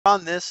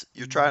On this,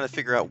 you're trying to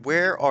figure out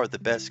where are the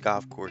best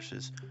golf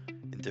courses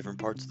in different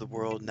parts of the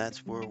world, and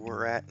that's where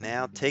we're at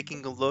now,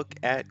 taking a look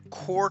at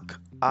Cork,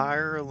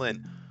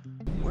 Ireland.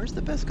 Where's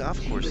the best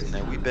golf course in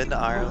there? We've been to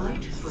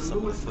Ireland.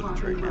 Some of the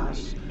footage right now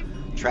is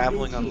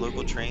traveling on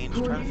local trains,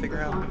 trying to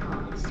figure out,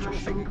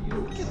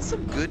 get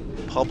some good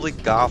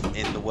public golf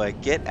in the way.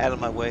 Get out of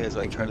my way as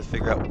I try to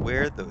figure out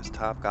where those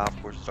top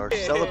golf courses are,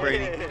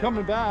 celebrating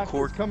Coming back,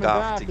 Cork it's coming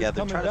golf back,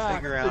 together, it's coming trying to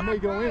back. figure It out may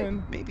go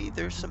in. maybe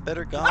there's some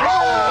better golf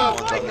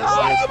than the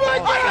ones on this list.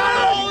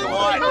 Also, you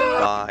want to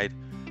provide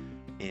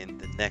in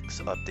the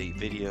next update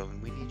video,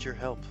 and we need your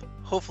help.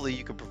 Hopefully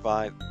you can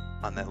provide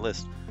on that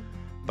list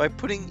by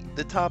putting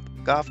the top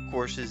golf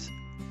courses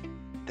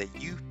that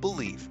you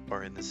believe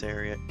are in this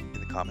area in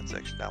the comment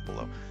section down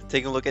below.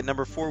 Taking a look at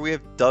number 4, we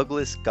have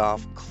Douglas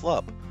Golf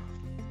Club,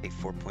 a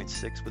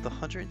 4.6 with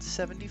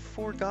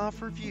 174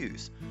 golf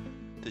reviews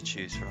to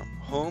choose from.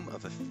 Home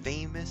of a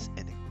famous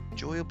and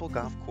enjoyable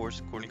golf course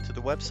according to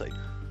the website.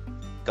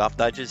 Golf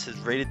Digest has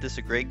rated this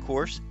a great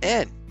course,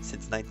 and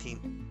since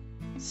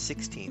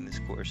 1916 this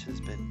course has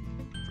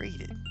been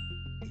rated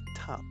a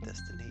top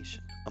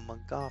destination among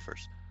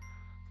golfers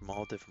from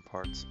all different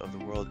parts of the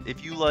world.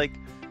 If you like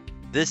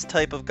this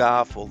type of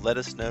golf, well, let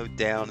us know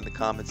down in the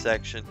comment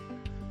section.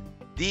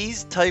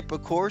 These type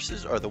of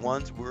courses are the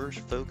ones we're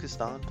focused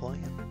on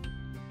playing.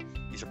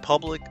 These are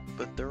public,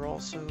 but they're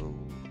also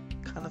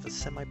kind of a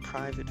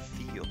semi-private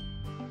feel.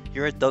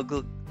 Here at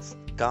Douglas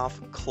Golf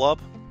Club,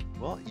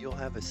 well, you'll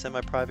have a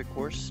semi-private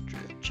course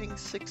stretching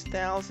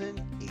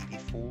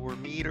 6,084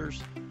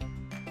 meters.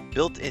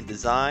 Built in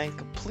design,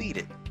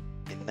 completed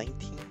in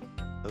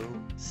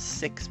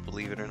 1906,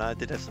 believe it or not. It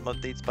did have some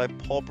updates by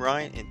Paul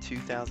Bryant in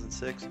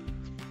 2006.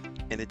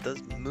 And it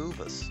does move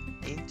us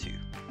into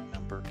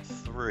number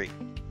 3.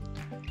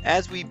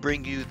 As we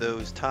bring you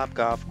those top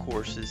golf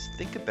courses,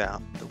 think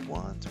about the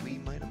ones we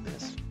might have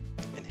missed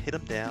and hit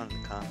them down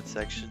in the comment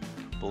section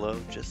below,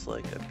 just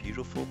like a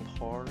beautiful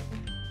par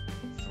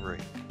 3.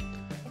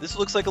 This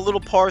looks like a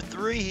little par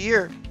 3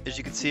 here, as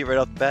you can see right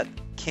off the bat.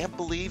 Can't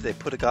believe they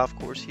put a golf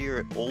course here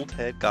at Old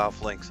Head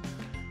Golf Links.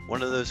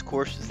 One of those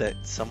courses that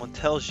someone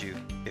tells you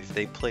if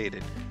they played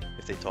it,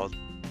 if they talk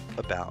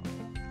about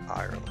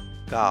Ireland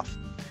golf.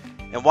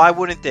 And why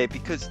wouldn't they?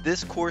 Because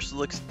this course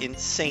looks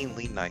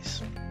insanely nice.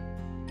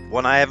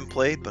 One I haven't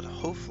played, but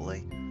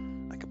hopefully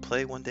I could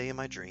play one day in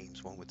my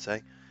dreams, one would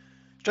say.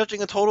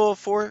 Stretching a total of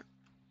 4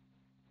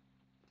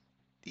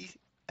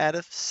 out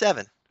of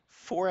 7.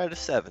 4 out of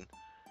 7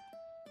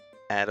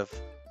 out of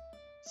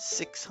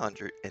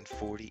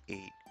 648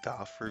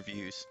 golf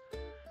reviews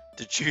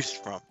to choose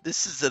from.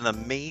 This is an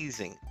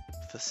amazing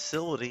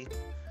facility,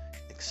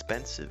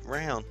 expensive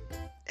round,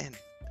 and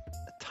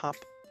a top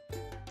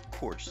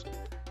course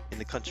in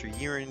the country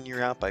year in,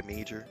 year out by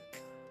major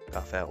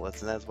golf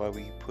outlets, and that's why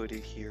we put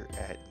it here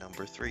at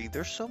number 3.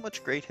 There's so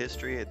much great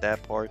history at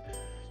that part. You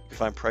can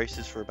find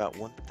prices for about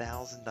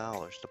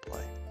 $1,000 to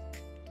play.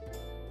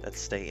 That's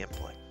stay and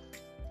play.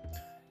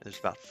 And there's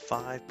about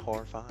 5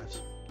 par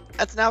 5s.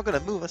 That's now going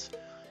to move us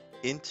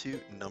into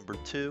number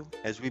 2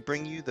 as we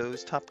bring you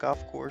those top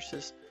golf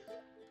courses.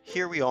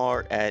 Here we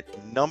are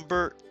at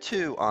number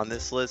 2 on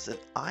this list, an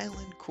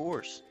island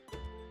course.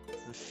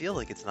 Doesn't feel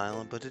like it's an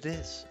island, but it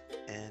is.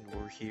 And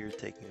we're here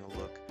taking a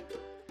look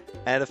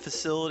at a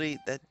facility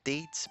that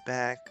dates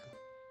back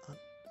not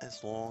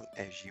as long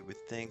as you would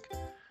think.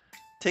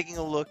 Taking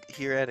a look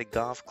here at a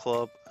golf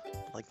club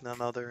like none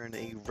other, and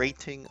a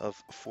rating of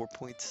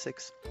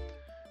 4.6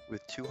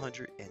 with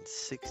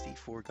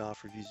 264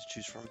 golf reviews to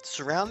choose from. It's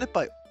surrounded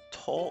by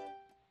tall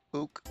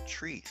oak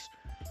trees,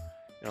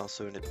 and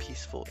also in a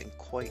peaceful and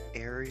quiet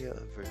area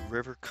of a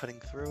river cutting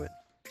through it.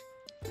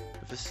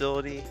 The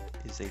facility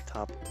is a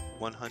top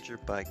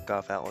 100 by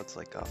golf outlets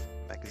like Golf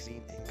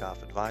Magazine and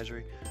Golf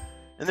Advisory.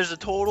 And there's a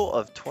total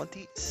of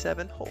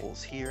 27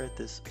 holes here at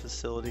this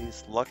facility,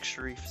 this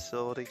luxury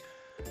facility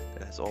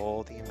that has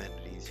all the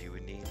amenities you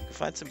would need. You can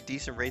find some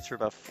decent rates for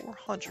about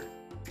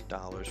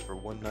 $400 for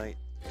one night,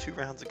 2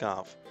 rounds of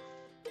golf,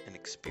 an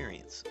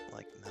experience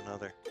like none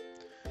other.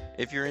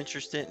 If you're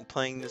interested in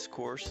playing this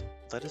course,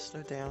 let us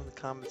know down in the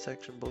comment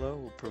section below.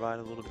 We'll provide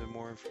a little bit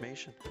more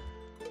information.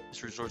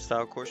 This resort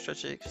style course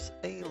stretches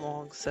a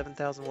long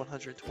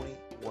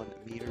 7,121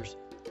 meters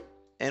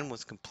and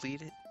was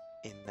completed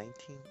in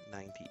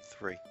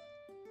 1993.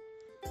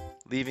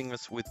 Leaving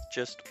us with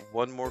just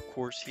one more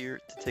course here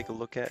to take a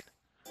look at.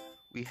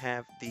 We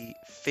have the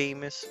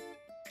famous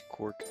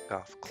Cork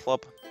Golf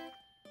Club,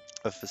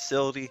 a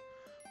facility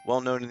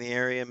well known in the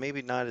area,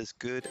 maybe not as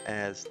good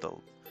as the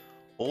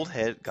Old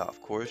Head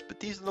Golf Course, but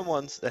these are the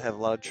ones that have a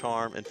lot of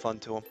charm and fun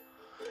to them.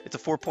 It's a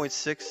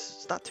 4.6,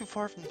 it's not too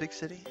far from the big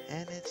city,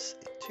 and it's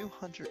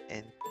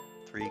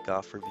 203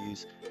 golf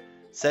reviews.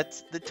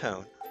 Sets the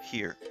tone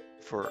here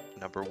for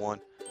number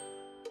 1.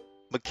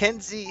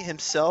 MacKenzie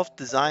himself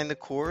designed the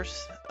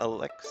course.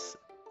 Alister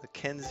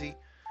MacKenzie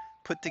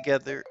put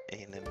together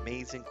an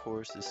amazing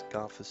course, this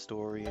golf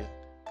historian,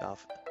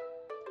 golf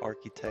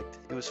architect.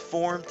 It was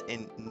formed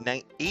in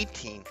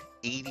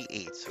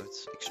 1888, so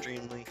it's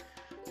extremely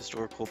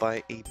historical,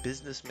 by a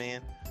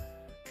businessman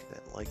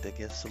like to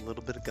get a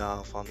little bit of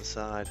golf on the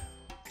side.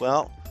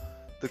 Well,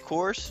 the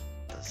course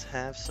does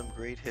have some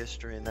great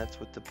history, and that's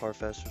what the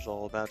Parfester is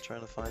all about,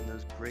 trying to find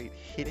those great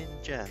hidden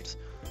gems.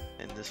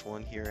 And this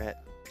one here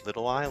at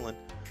Little Island,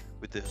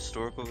 with the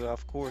historical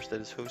golf course that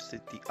has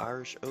hosted the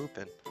Irish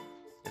Open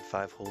and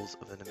 5 holes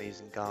of an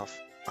amazing golf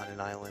on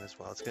an island as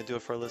well. It's going to do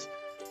it for our list.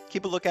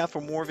 Keep a lookout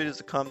for more videos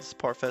to come. This is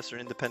Parfester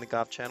Independent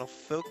Golf Channel,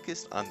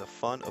 focused on the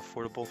fun,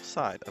 affordable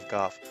side of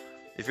golf.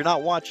 If you're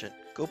not watching,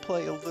 go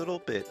play a little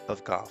bit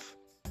of golf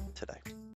today.